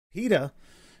PETA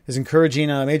is encouraging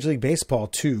Major League Baseball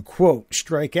to, quote,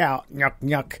 strike out,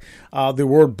 the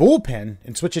word bullpen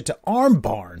and switch it to arm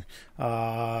barn.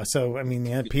 So, I mean,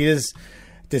 yeah,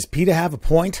 does PETA have a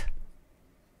point?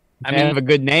 I mean, have a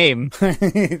good name.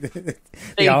 the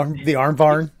arm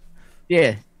barn?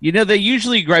 Yeah. You know, they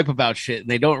usually gripe about shit, and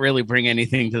they don't really bring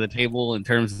anything to the table in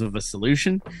terms of a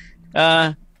solution.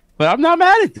 But I'm not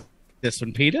mad at this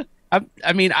one, PETA.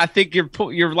 I mean, I think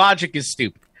your logic is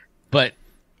stupid, but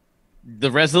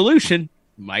the resolution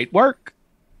might work.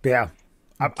 Yeah.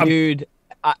 Dude,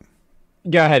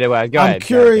 go ahead. I'm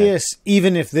curious,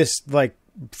 even if this like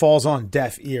falls on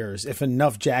deaf ears, if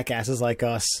enough jackasses like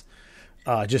us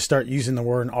just start using the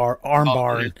word arm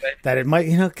barn, that it might,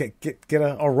 get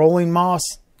a rolling moss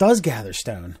does gather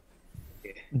stone.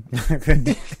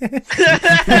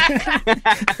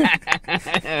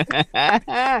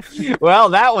 Well,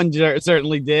 that one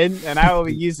certainly did, and I will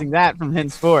be using that from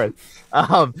henceforth.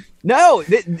 No,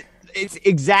 it's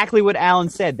exactly what Alan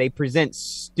said. They present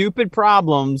stupid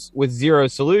problems with zero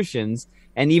solutions,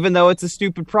 and even though it's a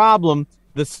stupid problem,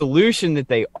 the solution that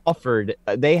they offered,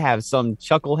 they have some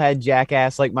chucklehead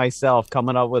jackass like myself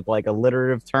coming up with like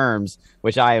alliterative terms,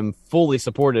 which I am fully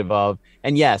supportive of.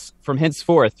 And yes, from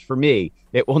henceforth, for me,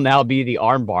 it will now be the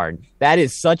arm barn. That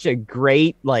is such a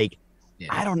great, like,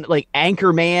 I don't know, like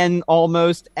Anchorman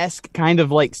almost-esque kind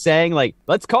of like saying, like,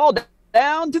 let's call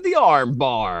down to the arm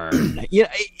barn.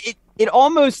 It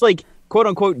almost like, quote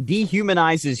unquote,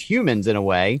 dehumanizes humans in a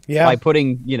way by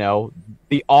putting,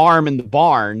 the arm in the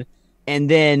barn. And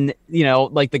then,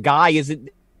 like the guy isn't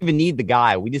even need the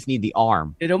guy. We just need the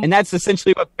arm. And that's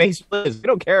essentially what baseball is. We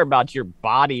don't care about your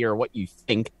body or what you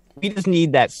think. We just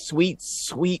need that sweet,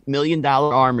 sweet $1 million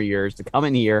arm of yours to come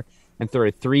in here and throw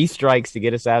 3 strikes to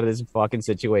get us out of this fucking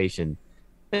situation.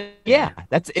 Yeah,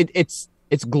 that's it.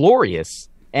 It's glorious.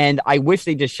 And I wish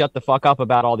they just shut the fuck up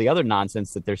about all the other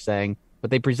nonsense that they're saying, but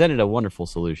they presented a wonderful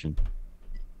solution.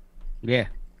 Yeah.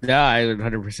 Yeah, I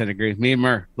 100% agree. Me and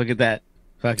Murr, look at that.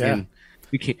 Fucking,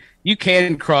 you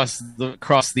can cross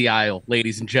the aisle,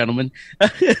 ladies and gentlemen.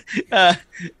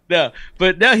 No,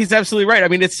 he's absolutely right. I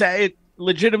mean, it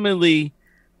legitimately,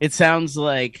 it sounds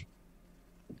like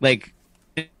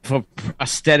if a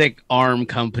prosthetic arm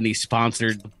company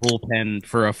sponsored the bullpen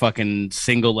for a fucking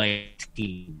single A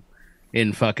team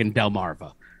in fucking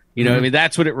Delmarva. You know what I mean?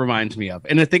 That's what it reminds me of.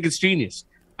 And I think it's genius.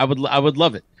 I would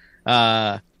love it.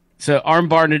 So arm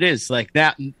barn it is. Like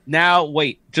now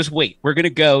wait. We're going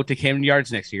to go to Camden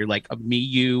Yards next year. Like me,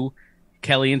 you,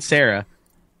 Kelly, and Sarah.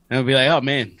 And I'll be like, oh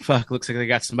man, fuck, looks like they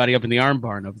got somebody up in the arm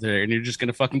barn over there. And you're just going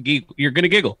to fucking you're going to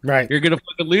giggle. Right. You're going to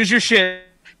fucking lose your shit.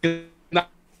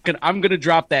 I'm going to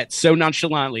drop that so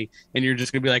nonchalantly. And you're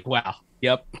just going to be like, wow,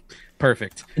 yep,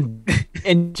 perfect.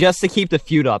 And just to keep the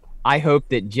feud up, I hope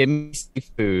that Jimmy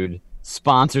Seafood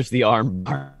sponsors the arm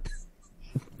barn.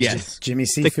 Yes, Jimmy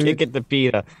Seafood. To kick it to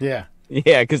PETA. Yeah,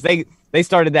 because they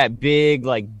started that big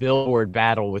like billboard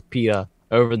battle with PETA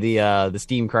over the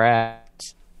steam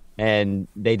crabs, and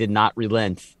they did not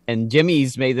relent. And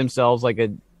Jimmy's made themselves like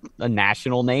a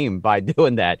national name by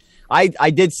doing that. I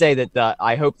did say that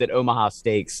I hope that Omaha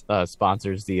Steaks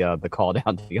sponsors the call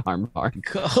down to the arm barn.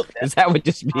 Is that would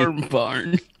just be arm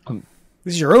barn?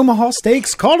 This is your Omaha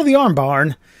Steaks call to the arm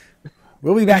barn.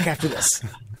 We'll be back after this.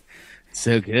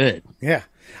 So good. Yeah.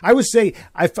 I would say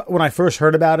when I first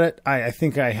heard about it, I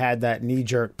think I had that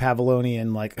knee-jerk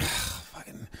Pavlovian, like,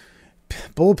 fucking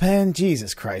bullpen,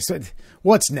 Jesus Christ.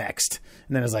 What's next?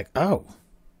 And then I was like, oh,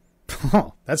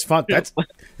 that's fun. That's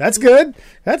good.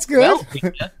 That's good. Well,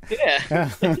 yeah.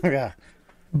 Yeah.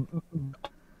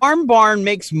 Arm barn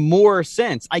makes more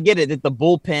sense. I get it that the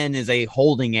bullpen is a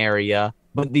holding area,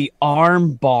 but the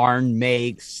arm barn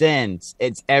makes sense.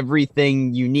 It's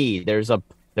everything you need. There's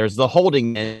the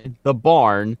holding in the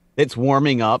barn that's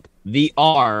warming up the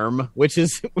arm, which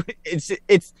is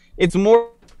it's more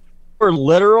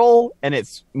literal and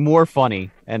it's more funny,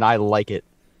 and I like it.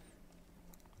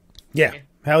 Yeah,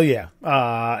 hell yeah.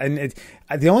 And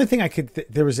the only thing I could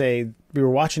we were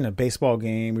watching a baseball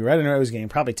game. We were at an O's game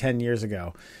probably 10 years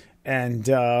ago, and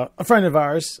a friend of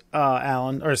ours,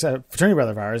 Alan, or a fraternity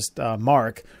brother of ours,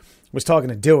 Mark, was talking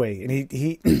to Dewey, and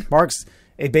he Mark's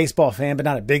a baseball fan, but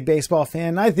not a big baseball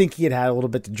fan. I think he had a little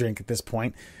bit to drink at this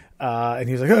point. And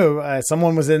he was like,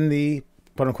 someone was in the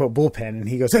quote unquote bullpen. And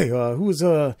he goes, hey, who's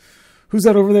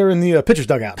that over there in the pitcher's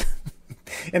dugout?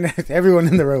 And everyone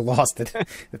in the row lost it.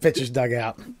 The pitcher's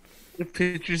dugout. The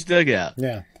pitcher's dugout.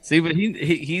 Yeah. See, but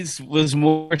he was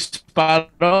more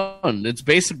spot on. It's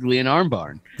basically an arm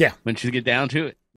barn. Yeah. Once you get down to it.